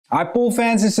Hi pool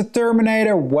fans, it's the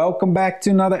Terminator. Welcome back to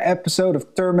another episode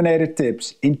of Terminator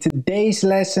Tips. In today's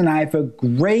lesson I have a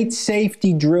great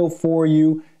safety drill for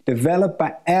you developed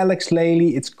by Alex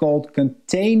Lely. It's called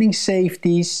Containing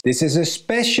Safeties. This is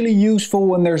especially useful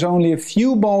when there's only a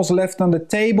few balls left on the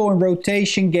table in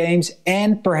rotation games,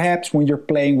 and perhaps when you're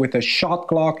playing with a shot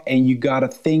clock and you gotta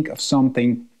think of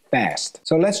something fast.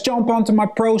 So let's jump onto my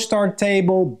Pro Start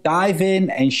table, dive in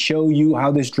and show you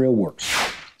how this drill works.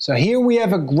 So here we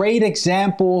have a great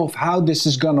example of how this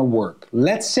is gonna work.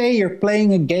 Let's say you're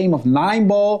playing a game of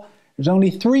 9-ball, there's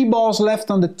only 3 balls left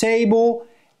on the table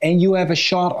and you have a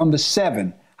shot on the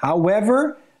 7.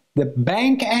 However, the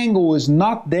bank angle is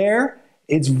not there.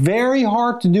 It's very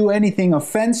hard to do anything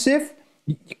offensive.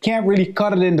 You can't really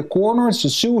cut it in the corner, it's a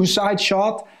suicide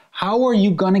shot. How are you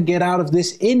gonna get out of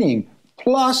this inning?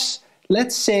 Plus,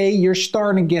 let's say you're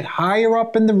starting to get higher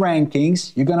up in the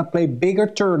rankings, you're gonna play bigger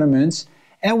tournaments,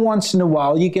 and once in a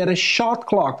while you get a shot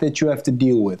clock that you have to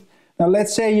deal with. Now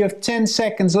let's say you have 10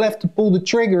 seconds left to pull the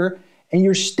trigger and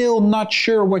you're still not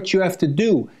sure what you have to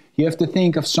do. You have to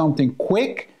think of something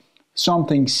quick,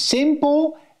 something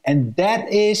simple, and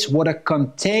that is what a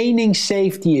containing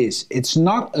safety is. It's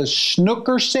not a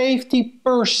snooker safety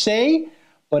per se,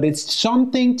 but it's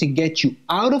something to get you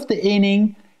out of the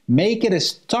inning, make it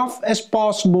as tough as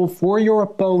possible for your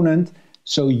opponent,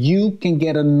 so you can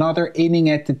get another inning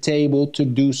at the table to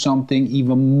do something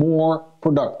even more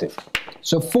productive.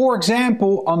 So for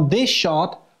example, on this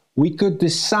shot, we could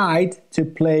decide to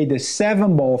play the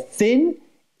 7-ball thin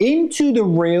into the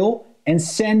rail and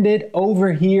send it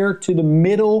over here to the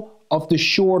middle of the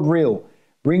short rail.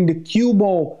 Bring the cue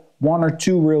ball 1 or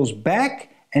 2 rails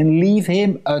back and leave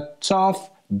him a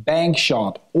tough bank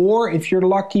shot. Or if you're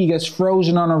lucky, he gets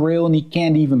frozen on a rail and he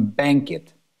can't even bank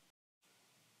it.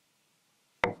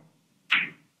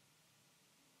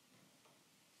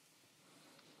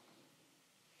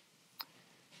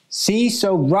 See,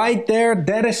 so right there,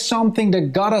 that is something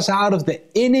that got us out of the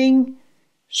inning.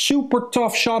 Super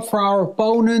tough shot for our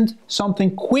opponent,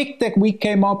 something quick that we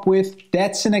came up with.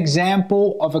 That's an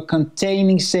example of a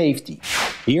containing safety.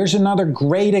 Here's another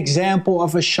great example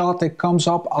of a shot that comes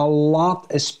up a lot,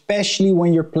 especially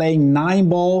when you're playing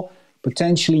 9-ball,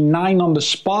 potentially 9 on the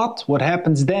spot. What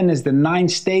happens then is the 9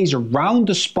 stays around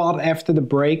the spot after the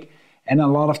break, and a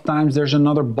lot of times there's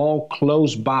another ball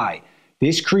close by.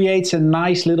 This creates a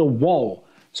nice little wall.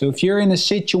 So if you're in a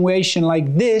situation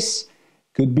like this,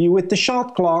 could be with the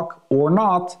shot clock or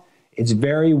not, it's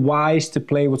very wise to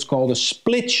play what's called a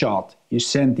split shot. You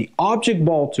send the object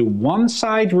ball to one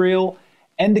side rail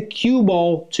and the cue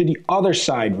ball to the other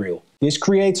side rail. This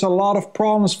creates a lot of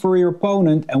problems for your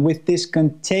opponent, and with this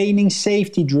containing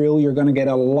safety drill, you're gonna get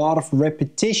a lot of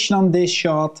repetition on this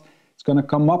shot. It's gonna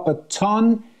come up a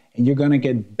ton, and you're gonna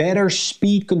get better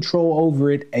speed control over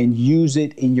it and use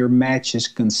it in your matches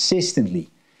consistently.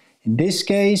 In this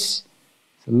case,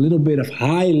 it's a little bit of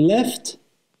high left.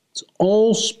 It's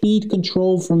all speed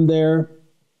control from there.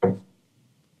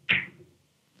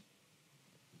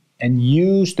 And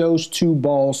use those 2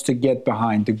 balls to get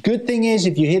behind. The good thing is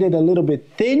if you hit it a little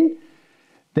bit thin,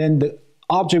 then the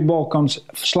object ball comes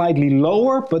slightly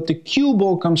lower, but the cue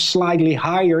ball comes slightly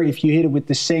higher if you hit it with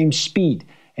the same speed.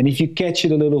 And if you catch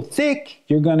it a little thick,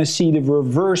 you're gonna see the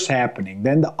reverse happening.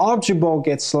 Then the object ball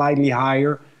gets slightly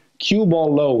higher, cue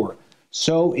ball lower.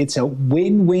 So it's a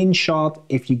win-win shot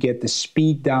if you get the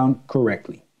speed down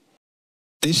correctly.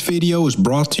 This video is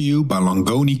brought to you by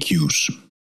Mosconi Cup.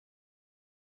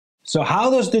 So how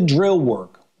does the drill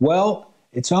work? Well,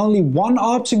 it's only one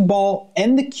object ball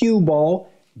and the cue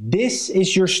ball. This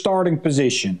is your starting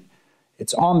position.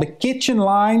 It's on the kitchen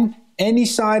line, any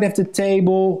side of the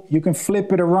table. You can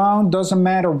flip it around, doesn't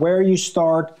matter where you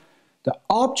start. The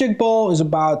object ball is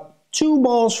about 2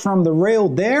 balls from the rail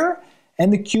there,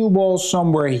 and the cue ball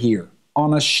somewhere here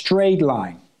on a straight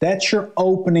line. That's your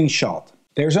opening shot.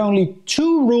 There's only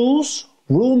 2 rules.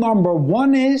 Rule number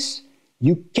 1 is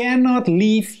you cannot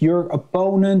leave your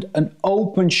opponent an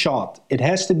open shot. It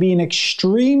has to be an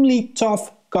extremely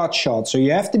tough cut shot. So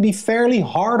you have to be fairly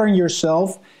hard on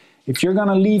yourself. If you're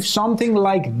gonna leave something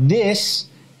like this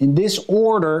in this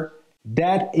order,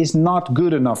 that is not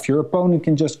good enough. Your opponent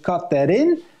can just cut that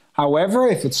in. However,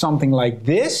 if it's something like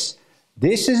this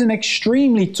is an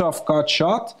extremely tough cut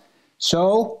shot.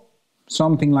 So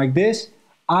something like this,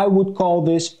 I would call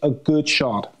this a good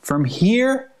shot. From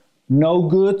here, no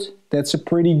good. That's a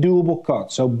pretty doable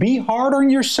cut. So be hard on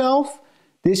yourself.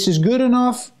 This is good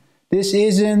enough. This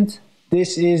isn't.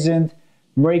 This isn't.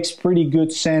 Makes pretty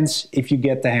good sense if you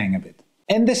get the hang of it.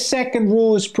 And the second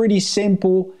rule is pretty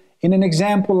simple. In an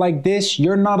example like this,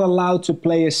 you're not allowed to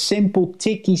play a simple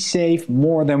ticky save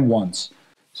more than once.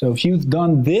 So if you've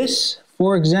done this,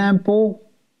 for example,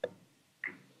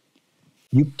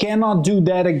 you cannot do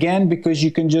that again because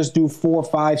you can just do 4,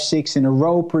 5, 6 in a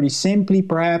row pretty simply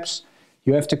perhaps.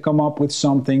 You have to come up with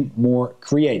something more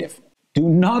creative. Do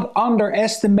not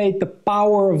underestimate the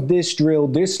power of this drill.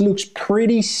 This looks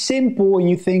pretty simple and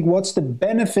you think, what's the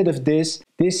benefit of this?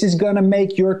 This is gonna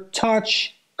make your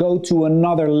touch go to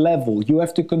another level. You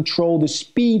have to control the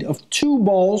speed of 2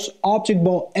 balls, object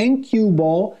ball and cue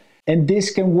ball. And this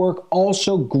can work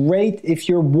also great if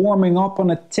you're warming up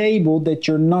on a table that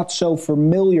you're not so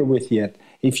familiar with yet.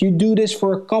 If you do this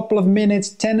for a couple of minutes,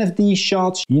 10 of these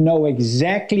shots, you know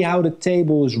exactly how the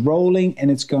table is rolling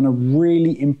and it's gonna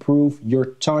really improve your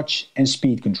touch and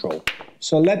speed control.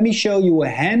 So let me show you a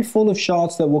handful of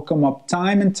shots that will come up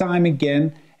time and time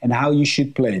again and how you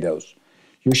should play those.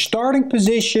 Your starting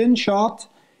position shot,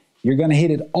 you're gonna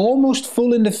hit it almost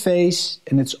full in the face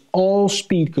and it's all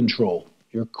speed control.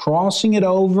 You're crossing it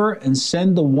over and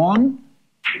send the one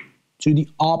to the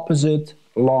opposite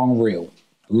long reel,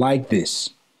 like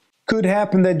this. Could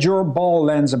happen that your ball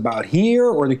lands about here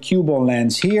or the cue ball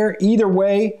lands here. Either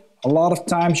way, a lot of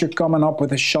times you're coming up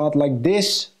with a shot like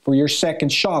this for your second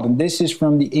shot. And this is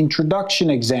from the introduction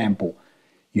example.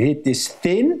 You hit this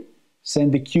thin,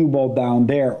 send the cue ball down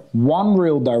there, 1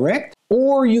 reel direct,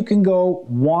 or you can go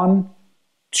 1,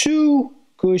 2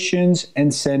 cushions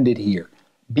and send it here.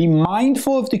 Be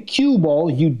mindful of the cue ball.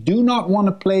 You do not want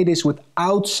to play this with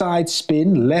outside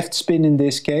spin, left spin in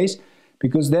this case,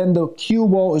 because then the cue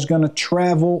ball is going to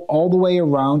travel all the way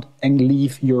around and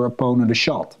leave your opponent a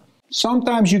shot.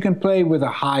 Sometimes you can play with a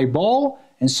high ball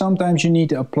and sometimes you need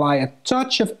to apply a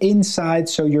touch of inside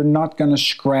so you're not going to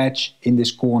scratch in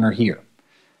this corner here.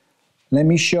 Let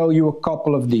me show you a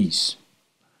couple of these.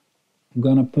 I'm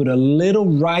going to put a little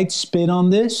right spin on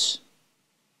this.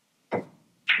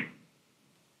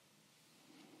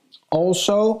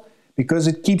 Also, because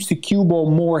it keeps the cue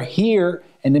ball more here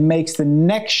and it makes the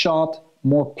next shot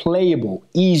more playable,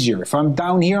 easier. If I'm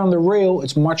down here on the rail,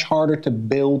 it's much harder to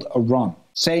build a run.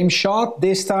 Same shot,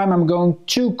 this time I'm going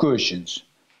 2 cushions.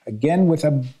 Again with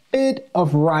a bit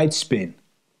of right spin.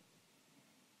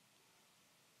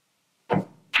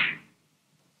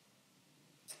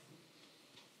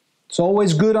 It's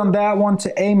always good on that one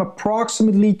to aim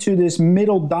approximately to this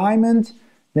middle diamond.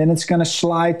 Then it's going to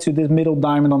slide to the middle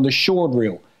diamond on the short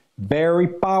reel. Very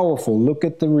powerful. Look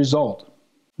at the result.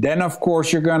 Then, of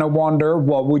course, you're going to wonder,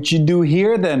 what would you do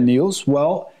here then, Niels?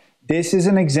 Well, this is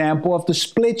an example of the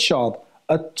split shot.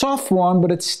 A tough one, but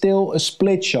it's still a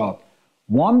split shot.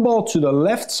 1 ball to the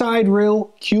left side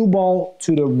rail, cue ball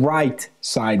to the right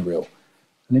side rail.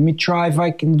 Let me try if I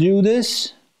can do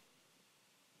this.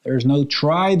 There's no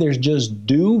try, there's just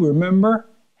do, remember?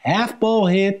 Half ball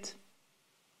hit.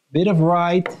 Bit of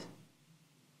right,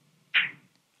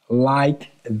 like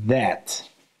that.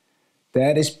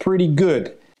 That is pretty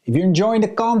good. If you're enjoying the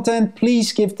content,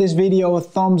 please give this video a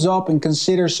thumbs up and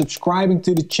consider subscribing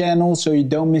to the channel so you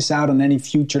don't miss out on any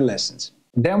future lessons.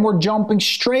 Then we're jumping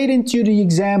straight into the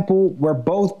example where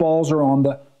both balls are on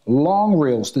the long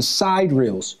rails, the side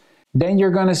rails. Then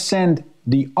you're gonna send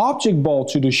the object ball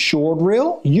to the short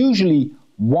rail, usually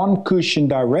 1 cushion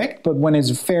direct, but when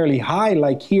it's fairly high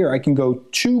like here, I can go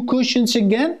 2 cushions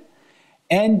again,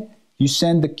 and you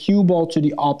send the cue ball to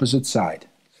the opposite side.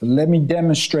 So let me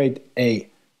demonstrate a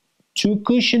 2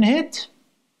 cushion hit.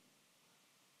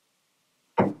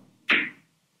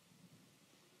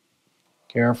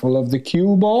 Careful of the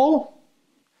cue ball.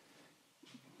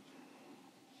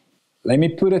 Let me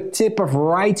put a tip of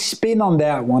right spin on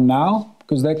that one now,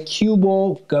 because that cue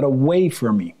ball got away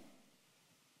from me.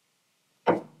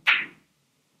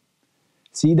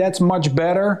 See, that's much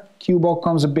better. Cue ball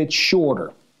comes a bit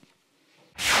shorter.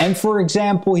 And for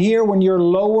example here, when you're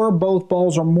lower, both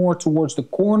balls are more towards the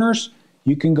corners.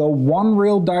 You can go 1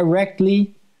 reel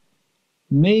directly,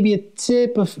 maybe a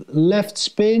tip of left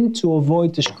spin to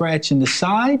avoid the scratch in the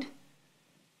side.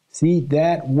 See,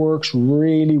 that works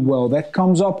really well. That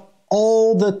comes up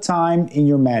all the time in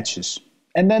your matches.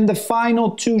 And then the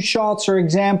final 2 shots are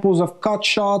examples of cut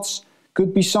shots.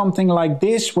 Could be something like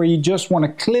this, where you just want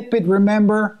to clip it,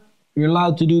 remember? You're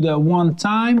allowed to do that 1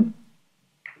 time,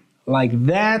 like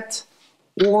that.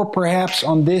 Or perhaps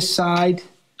on this side,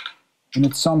 and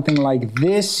it's something like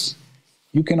this.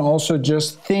 You can also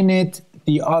just thin it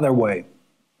the other way.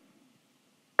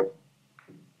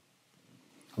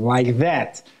 Like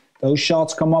that. Those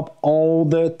shots come up all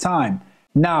the time.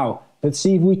 Now, let's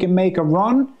see if we can make a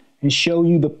run and show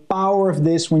you the power of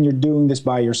this when you're doing this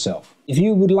by yourself. If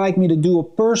you would like me to do a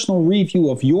personal review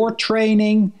of your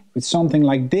training with something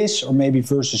like this, or maybe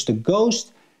versus the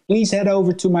Ghost, please head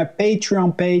over to my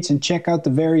Patreon page and check out the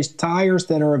various tires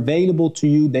that are available to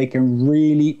you. They can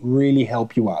really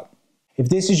help you out. If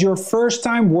this is your first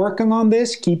time working on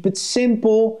this, keep it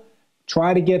simple.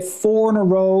 Try to get 4 in a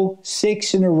row,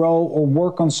 6 in a row, or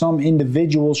work on some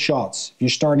individual shots. If you're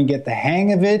starting to get the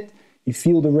hang of it, you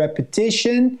feel the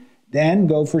repetition, then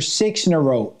go for 6 in a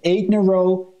row, 8 in a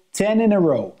row, 10 in a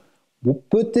row. We'll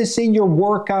put this in your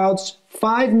workouts.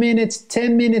 5 minutes,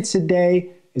 10 minutes a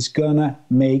day is gonna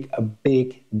make a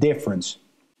big difference.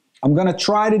 I'm gonna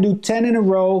try to do 10 in a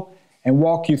row and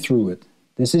walk you through it.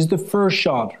 This is the first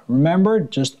shot. Remember,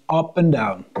 just up and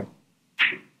down.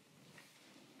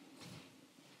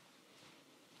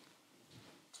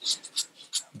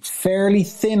 Fairly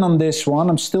thin on this one.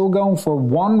 I'm still going for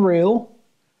 1 reel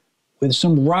with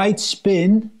some right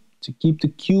spin to keep the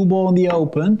cue ball in the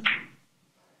open.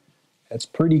 That's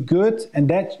pretty good, and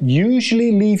that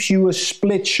usually leaves you a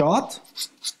split shot.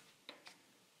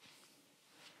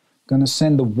 Gonna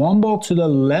send the 1 ball to the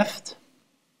left.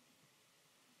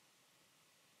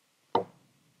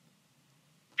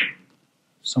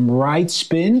 Some right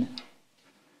spin.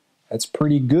 That's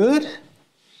pretty good.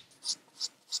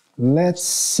 Let's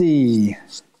see.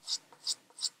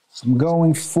 I'm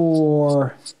going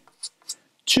for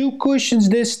 2 cushions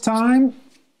this time.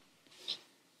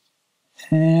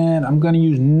 And I'm going to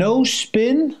use no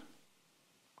spin.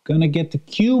 Going to get the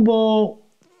cue ball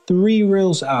 3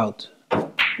 reels out.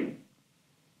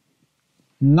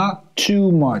 Not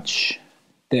too much.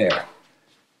 There.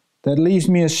 That leaves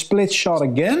me a split shot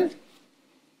again.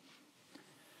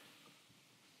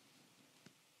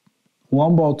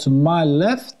 1 ball to my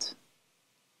left.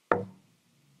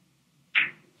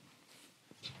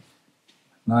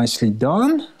 Nicely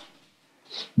done.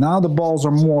 Now the balls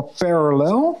are more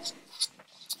parallel.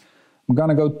 I'm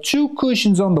gonna go 2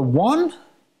 cushions on the 1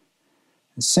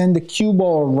 and send the cue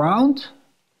ball around.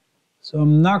 So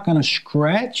I'm not gonna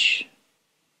scratch.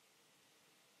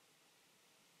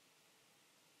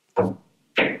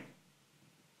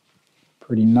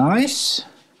 Pretty nice.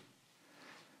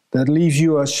 That leaves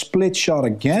you a split shot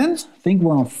again. I think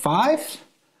we're on 5.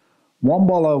 1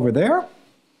 ball over there.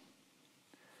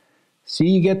 See,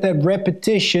 you get that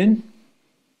repetition.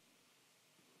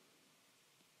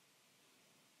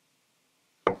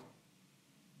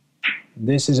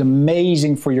 This is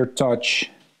amazing for your touch.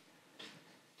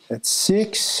 That's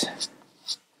 6.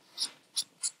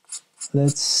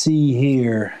 Let's see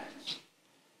here.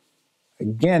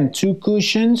 Again, 2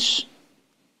 cushions.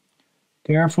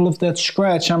 Careful of that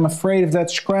scratch. I'm afraid of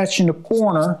that scratch in the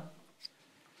corner.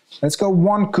 Let's go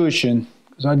 1 cushion,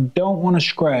 because I don't want to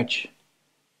scratch.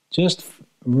 Just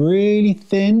really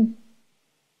thin.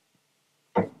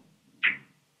 That's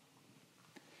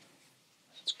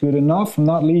good enough. I'm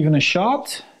not leaving a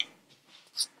shot.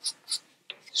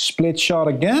 Split shot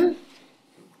again.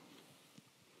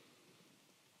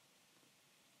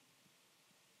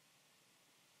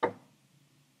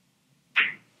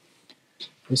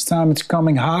 This time it's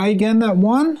coming high again, that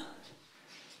 1.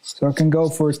 So I can go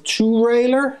for a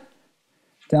 2-railer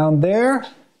down there. I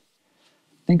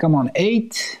think I'm on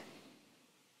 8.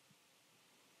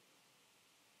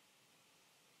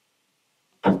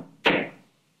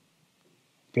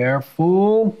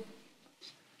 Careful.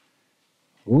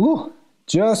 Ooh,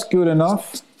 just good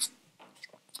enough.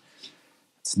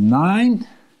 It's 9.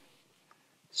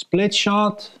 Split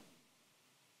shot.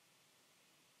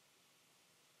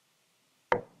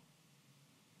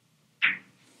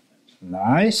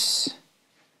 Nice.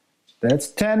 That's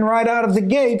 10 right out of the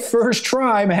gate. First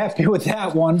try. I'm happy with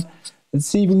that one. Let's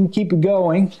see if we can keep it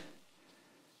going.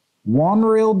 1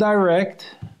 reel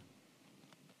direct.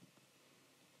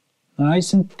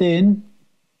 Nice and thin.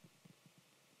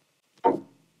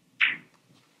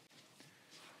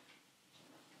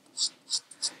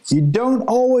 You don't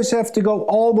always have to go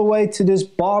all the way to this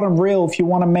bottom reel if you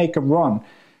want to make a run.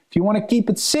 If you want to keep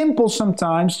it simple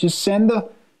sometimes, just send the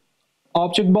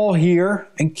object ball here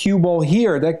and cue ball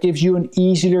here. That gives you an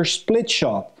easier split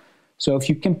shot. So if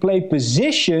you can play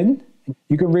position,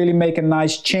 you can really make a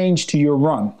nice change to your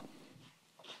run.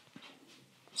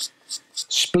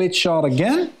 Split shot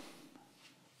again.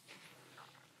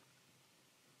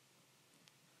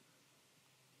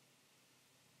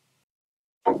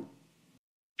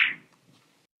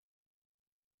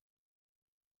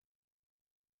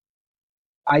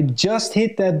 I just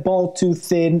hit that ball too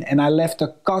thin and I left a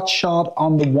cut shot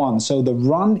on the 1. So the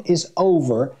run is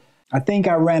over. I think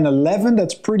I ran 11.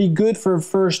 That's pretty good for a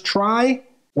first try.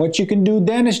 What you can do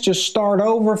then is just start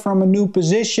over from a new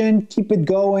position. Keep it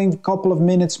going a couple of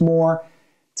minutes more.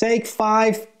 Take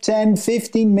 5, 10,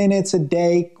 15 minutes a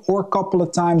day or a couple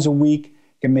of times a week.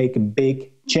 Can make a big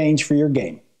change for your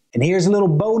game. And here's a little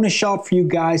bonus shot for you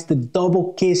guys, the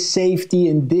double kiss safety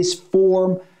in this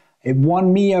form. It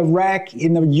won me a rack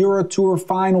in the Euro Tour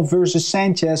final versus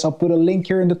Sanchez. I'll put a link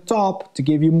here in the top to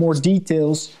give you more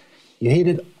details. You hit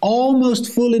it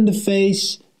almost full in the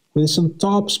face with some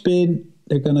top spin.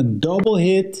 They're gonna double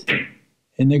hit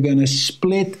and they're gonna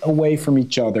split away from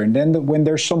each other. And then when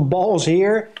there's some balls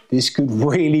here, this could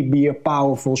really be a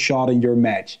powerful shot in your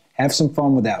match. Have some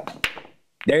fun with that one.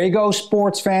 There you go,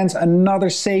 sports fans, another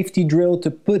safety drill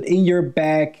to put in your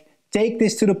bag. Take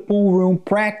this to the pool room,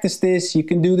 practice this. You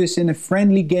can do this in a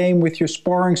friendly game with your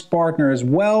sparring partner as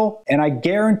well. And I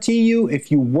guarantee you,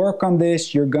 if you work on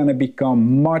this, you're gonna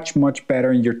become much, much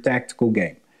better in your tactical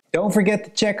game. Don't forget to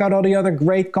check out all the other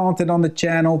great content on the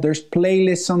channel. There's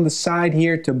playlists on the side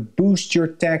here to boost your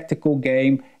tactical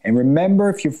game. And remember,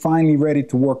 if you're finally ready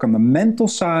to work on the mental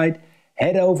side,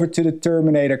 head over to the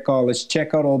Terminator College.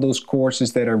 Check out all those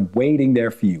courses that are waiting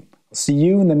there for you. I'll see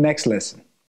you in the next lesson.